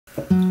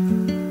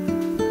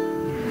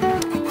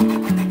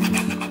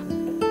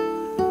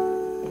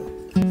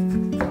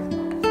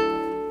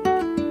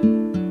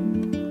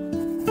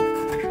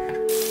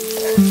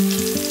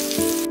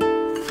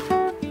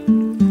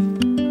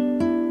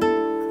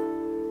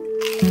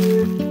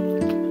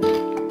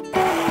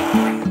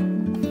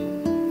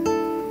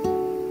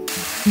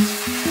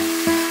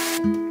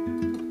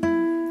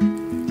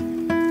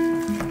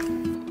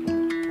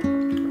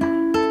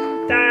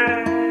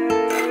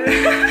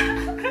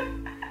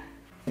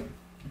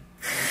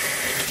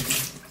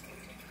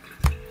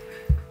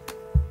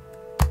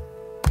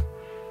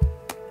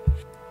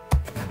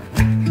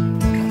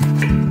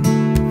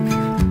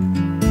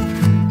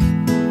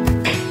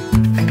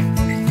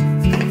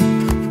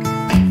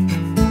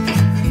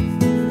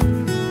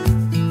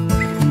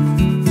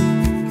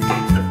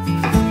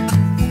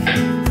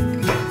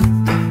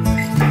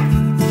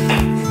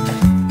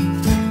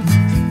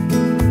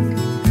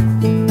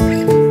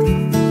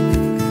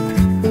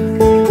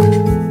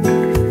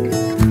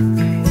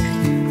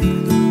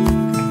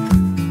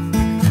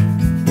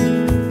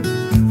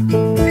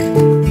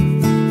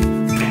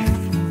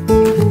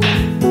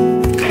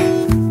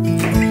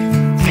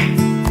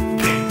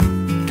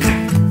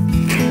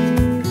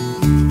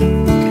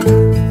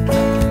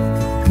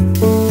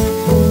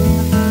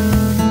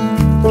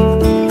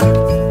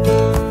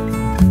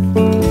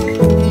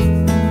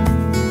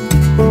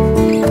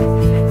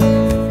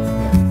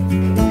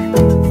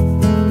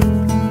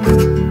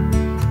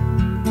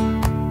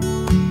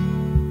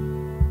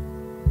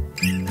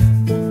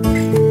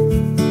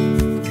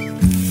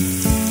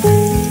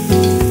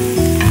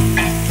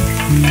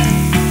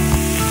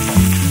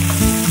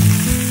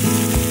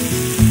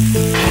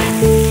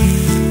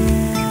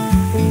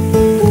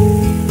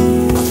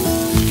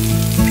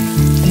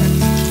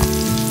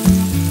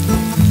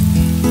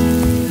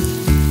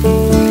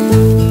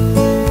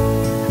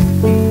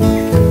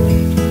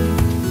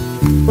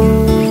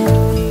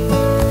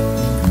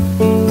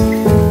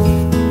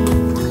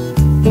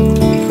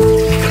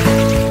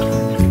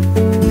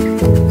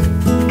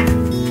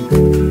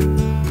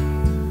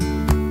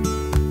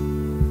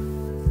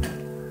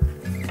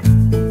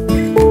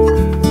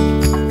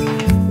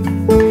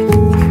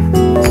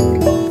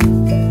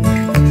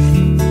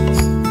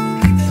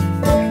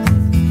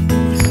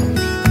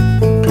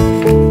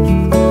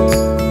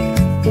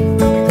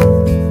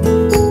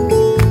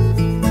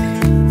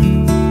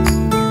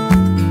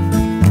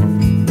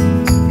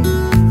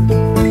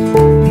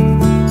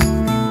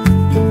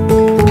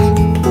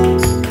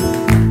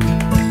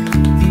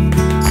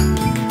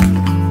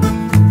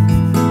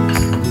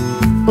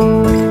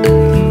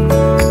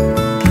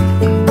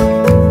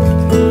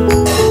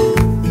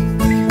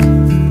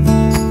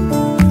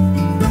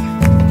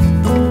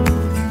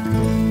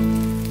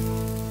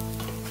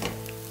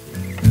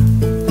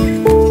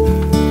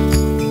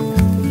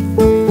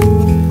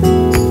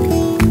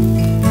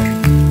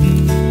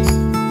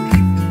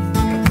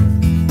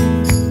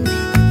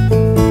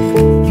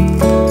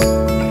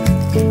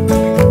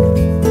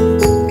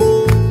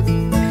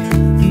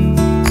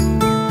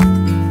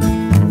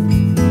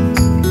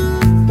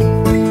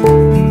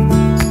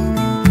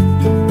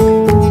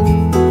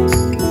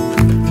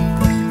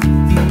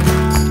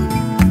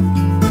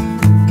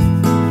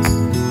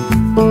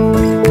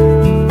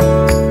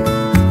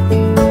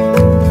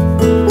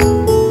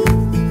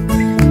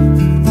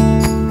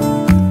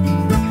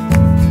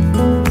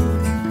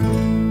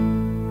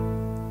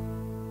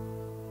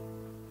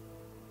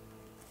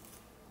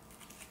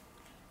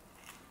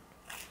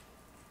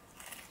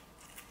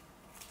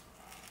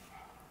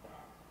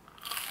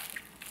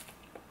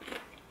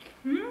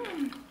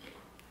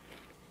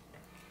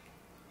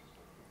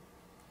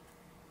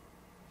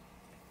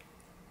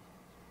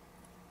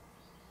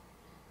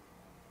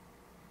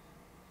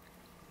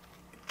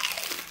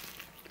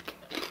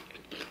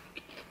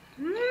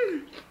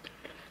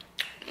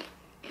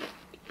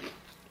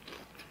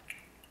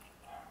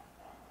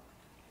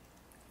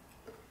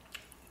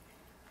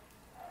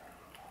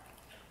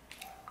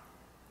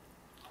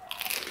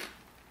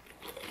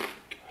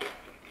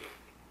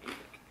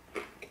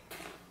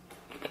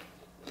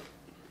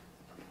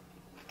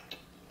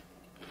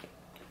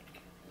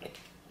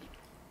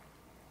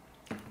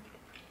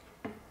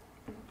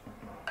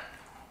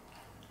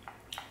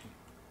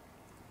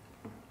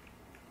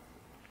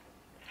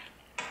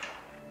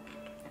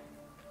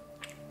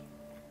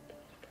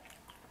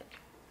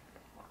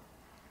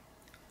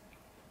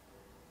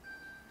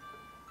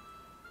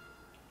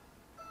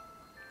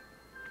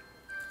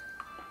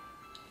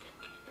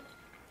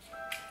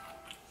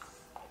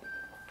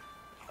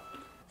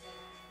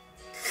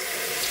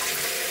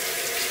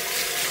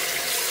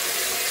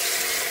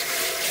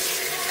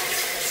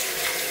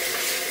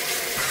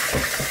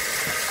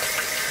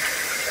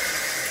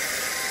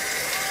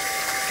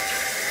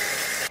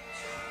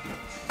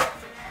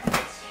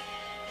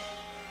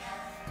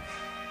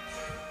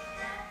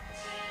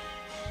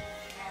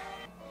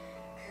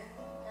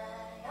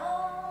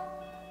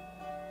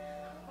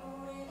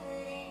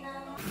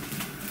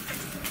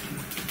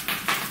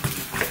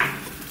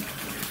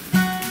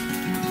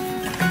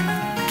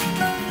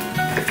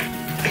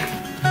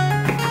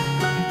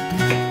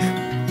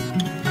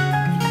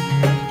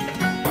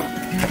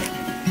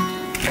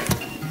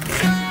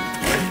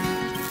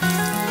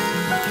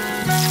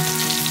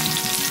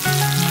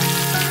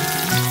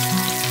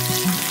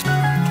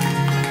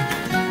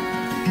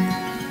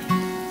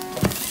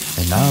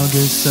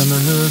August summer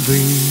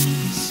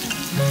breeze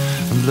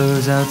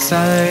blurs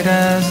outside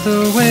as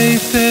the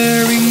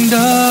wayfaring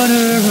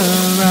daughter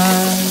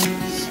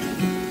arrives.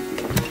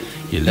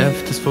 You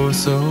left us for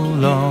so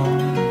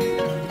long,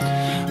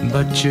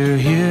 but you're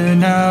here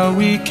now.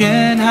 We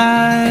can't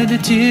hide the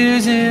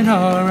tears in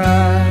our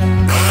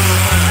eyes.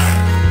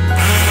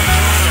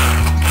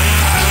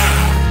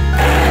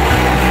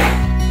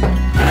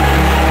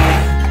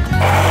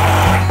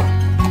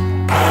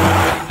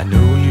 I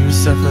know you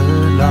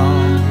suffered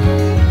long,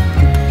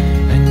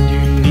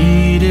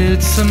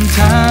 some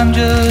time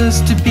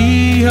just to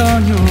be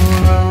on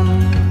your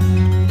own.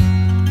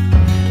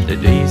 The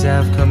days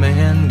have come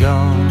and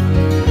gone,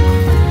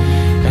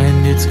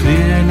 and it's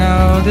clear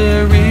now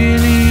there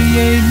really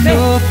ain't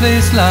no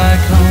place like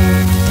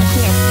home.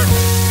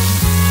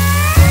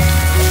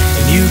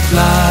 And you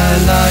fly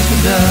like a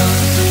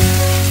dove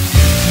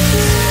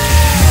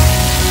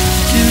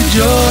to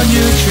join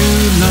your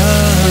true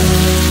love,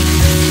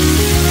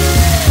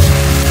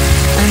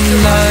 and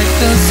like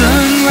the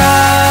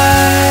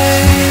sunrise,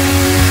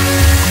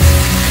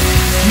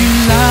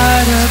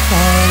 light up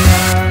our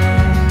lives.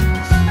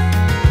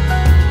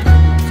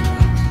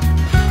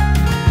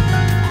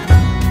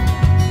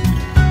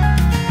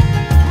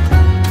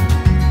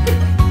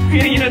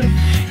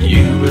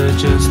 You were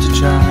just a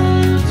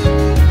child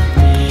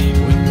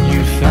when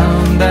you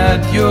found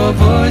that your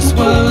voice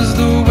was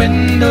the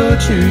window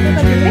to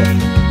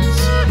dreams.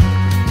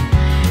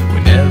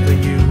 Whenever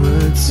you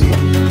would see,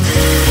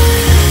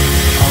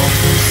 all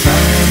was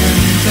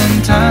silent and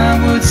time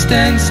would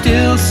stand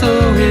still, so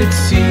it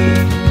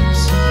seems.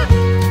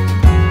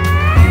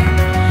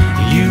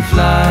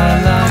 Fly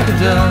like a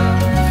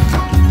dove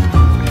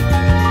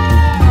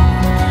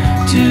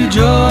to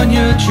join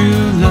your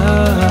true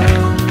love,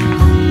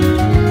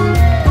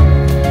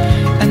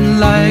 and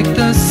like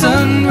the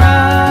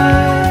sunrise,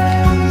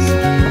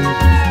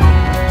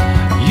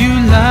 you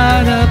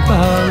light up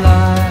our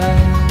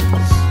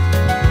lives.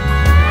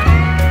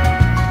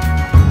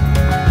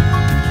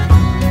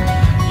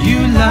 You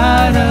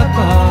light up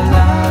our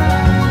lives.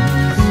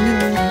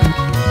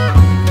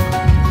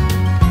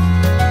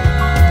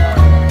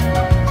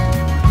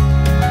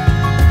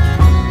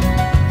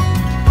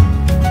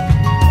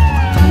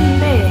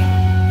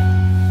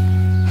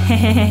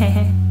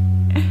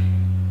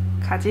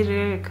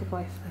 가지를 그거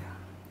했어요.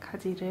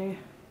 가지를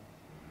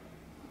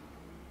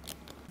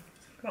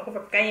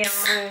먹어볼까요?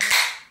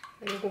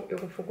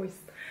 요거 보고 있어.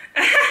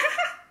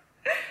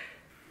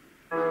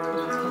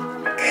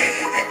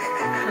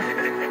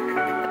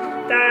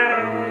 짠.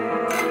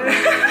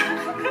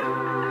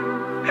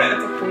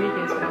 보이게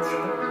해줘야지.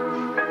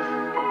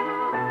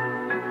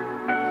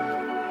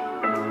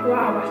 와,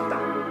 맛있다.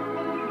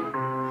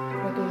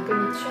 그래도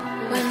은근히 취향.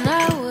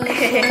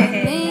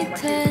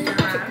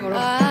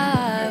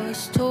 I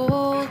was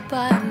told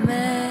by a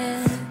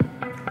man.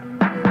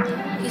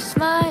 He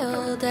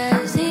smiled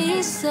as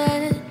he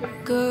said,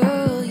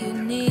 "Girl, you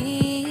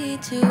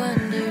need to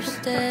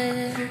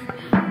understand.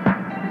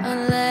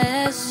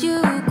 Unless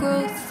you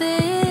grow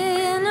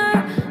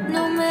thinner,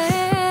 no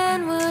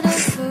man would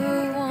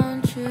ever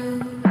want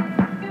you."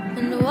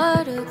 And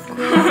what a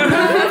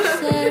grown-up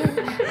said,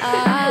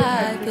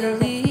 I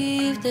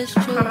believe this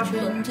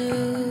children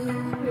do.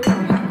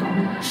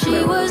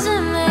 She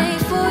wasn't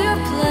made for your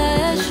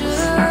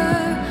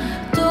pleasure.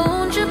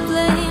 Don't you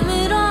blame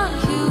it on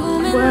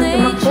human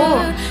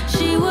nature.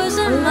 She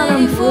wasn't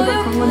made for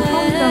your pleasure.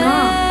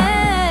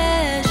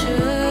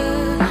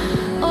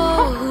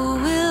 Oh, who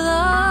will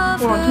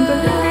love 와, 진짜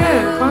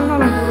신기해. 다른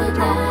사람 부르고 잘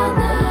안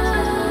가는데.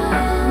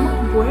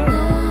 뭐해?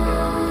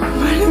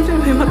 빨리 좀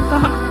해봤다.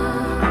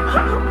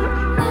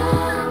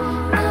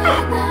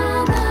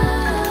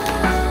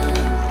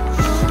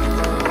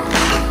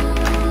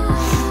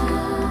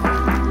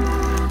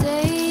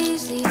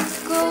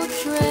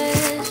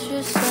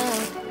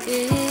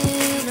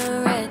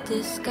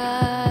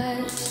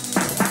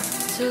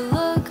 to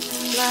look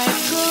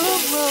like a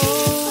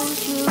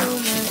rose, you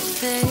must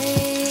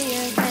pay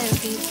a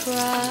heavy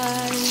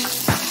price.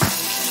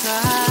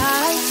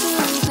 Try to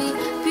be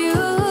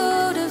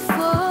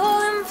beautiful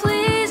and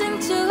pleasing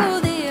to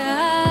the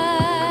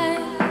eye.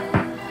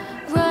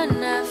 Run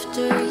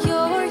after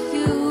your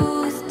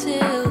youth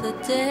till the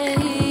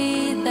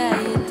day that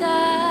you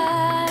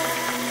die.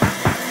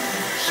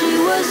 She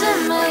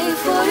wasn't made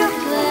for your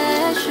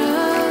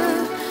pleasure.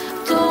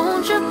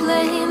 Don't you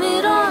blame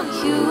it on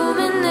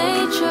human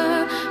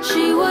nature.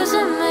 She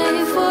wasn't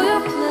made for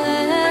your pleasure.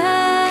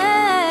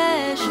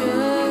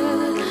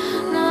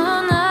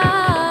 No, no.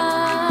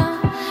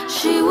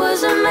 She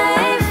wasn't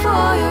made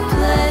for your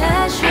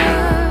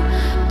pleasure.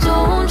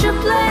 Don't you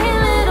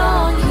blame it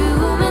on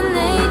human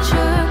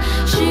nature.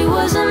 She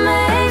wasn't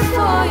made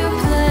for your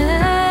pleasure.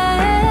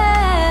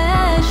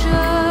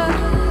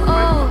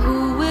 Oh, who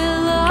will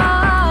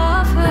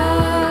love her?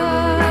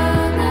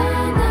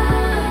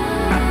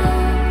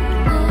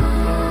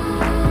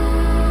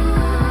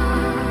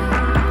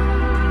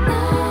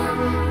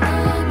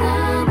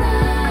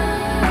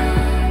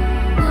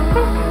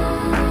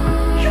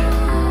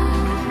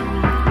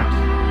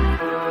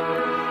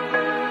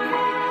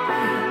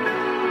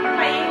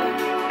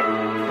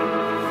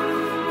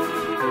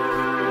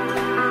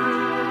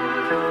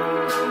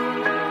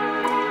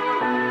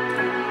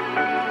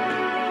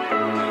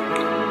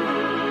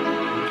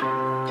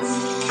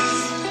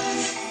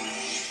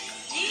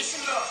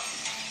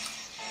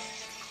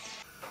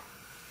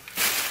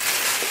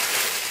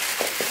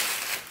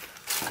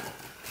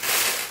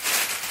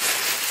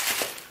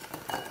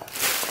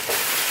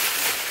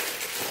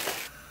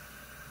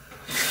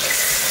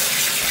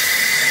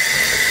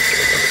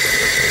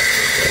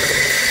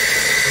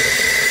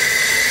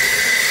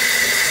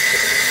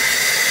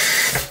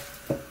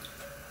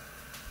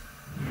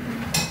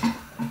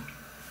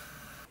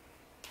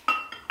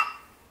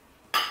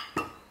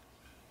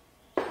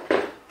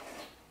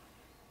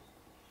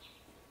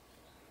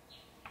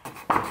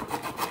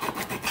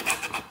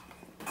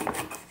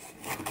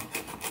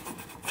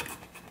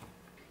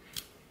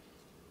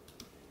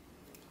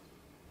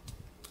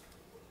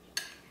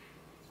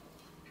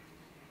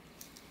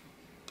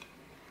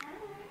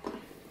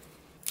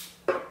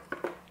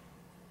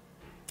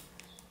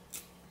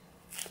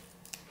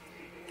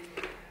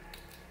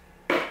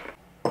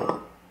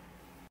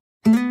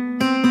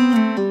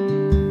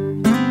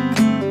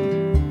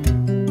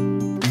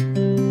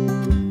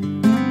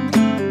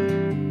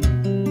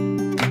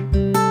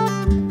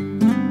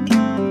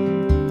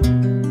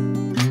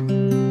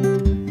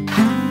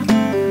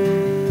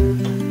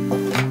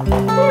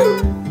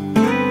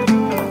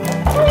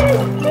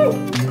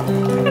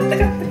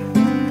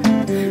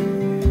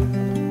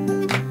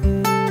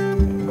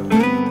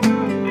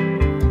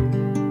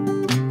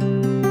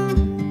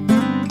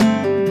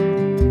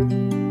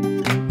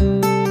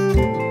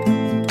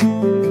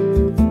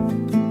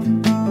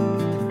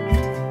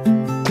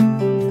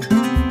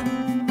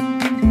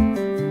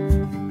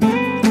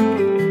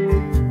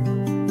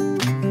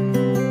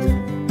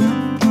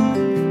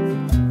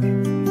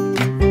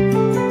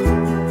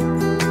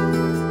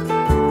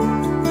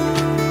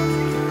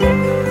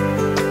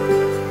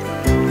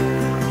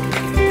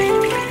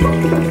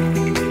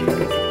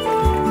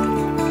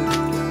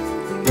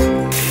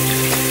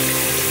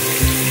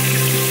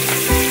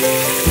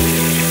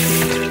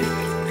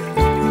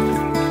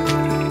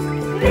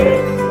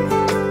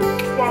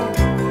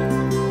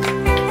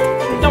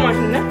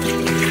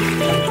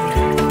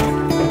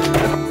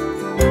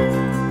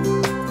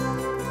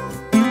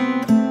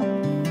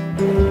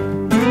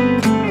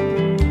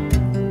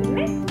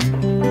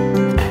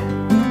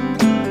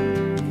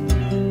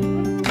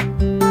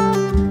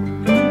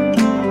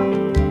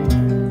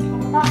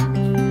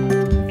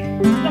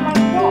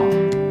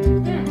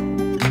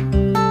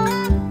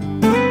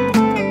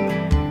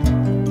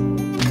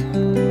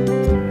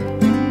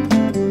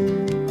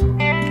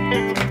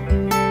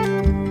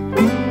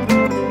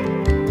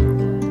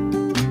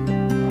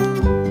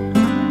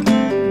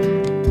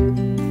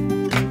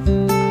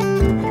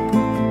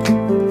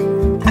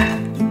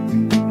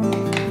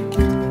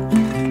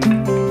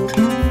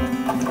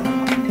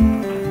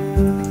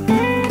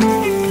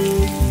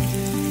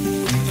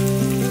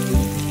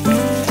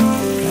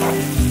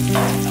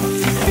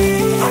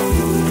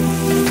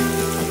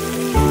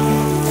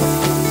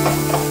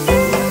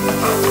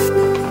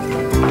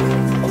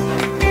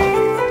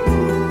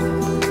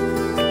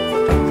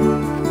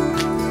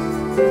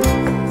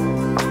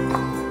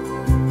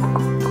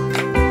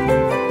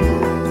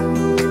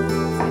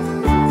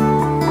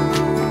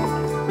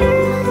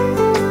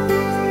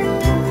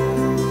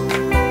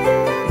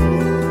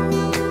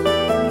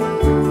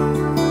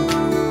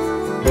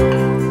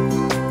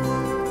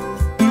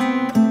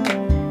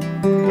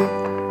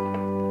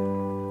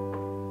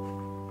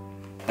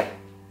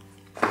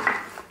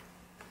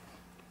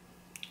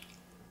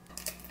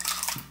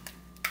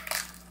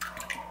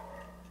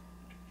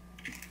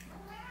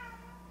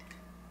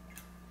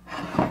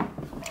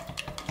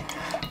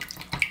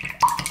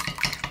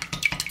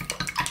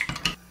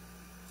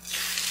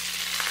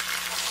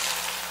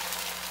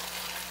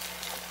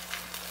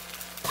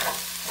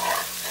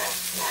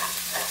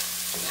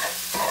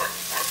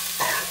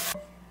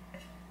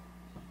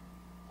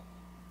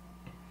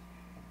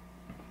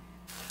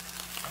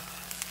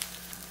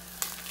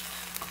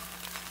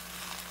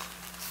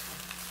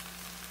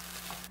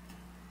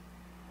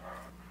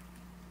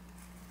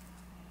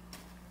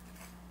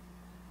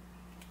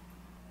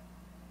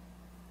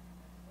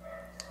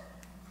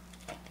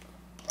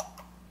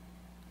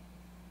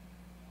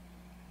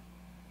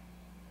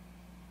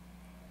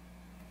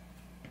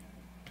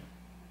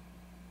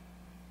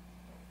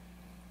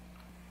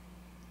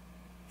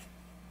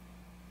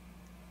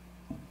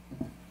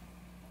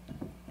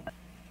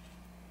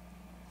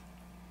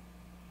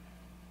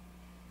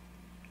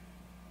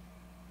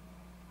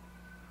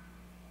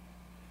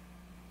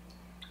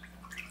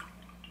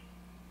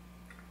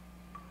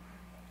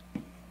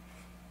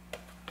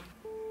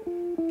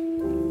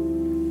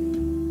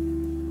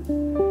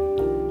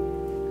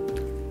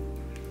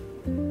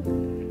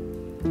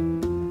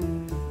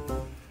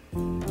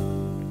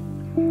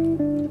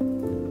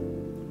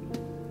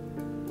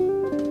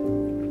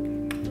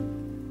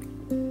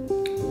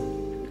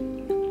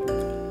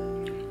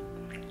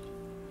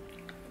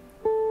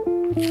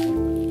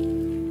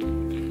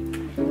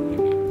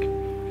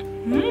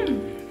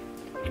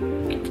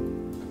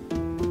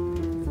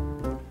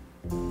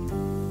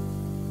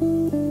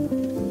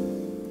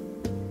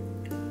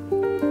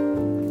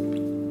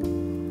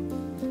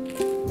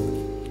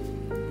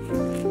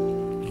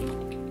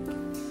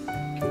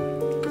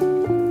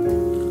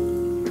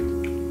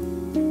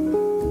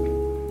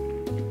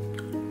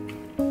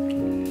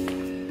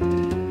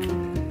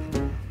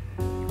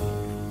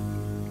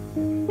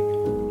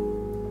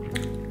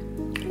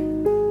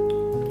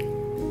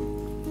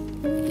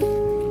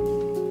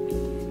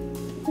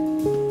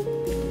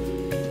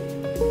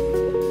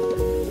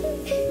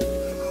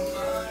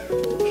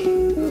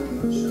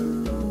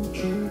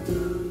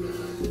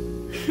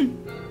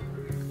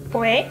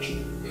 뭐해?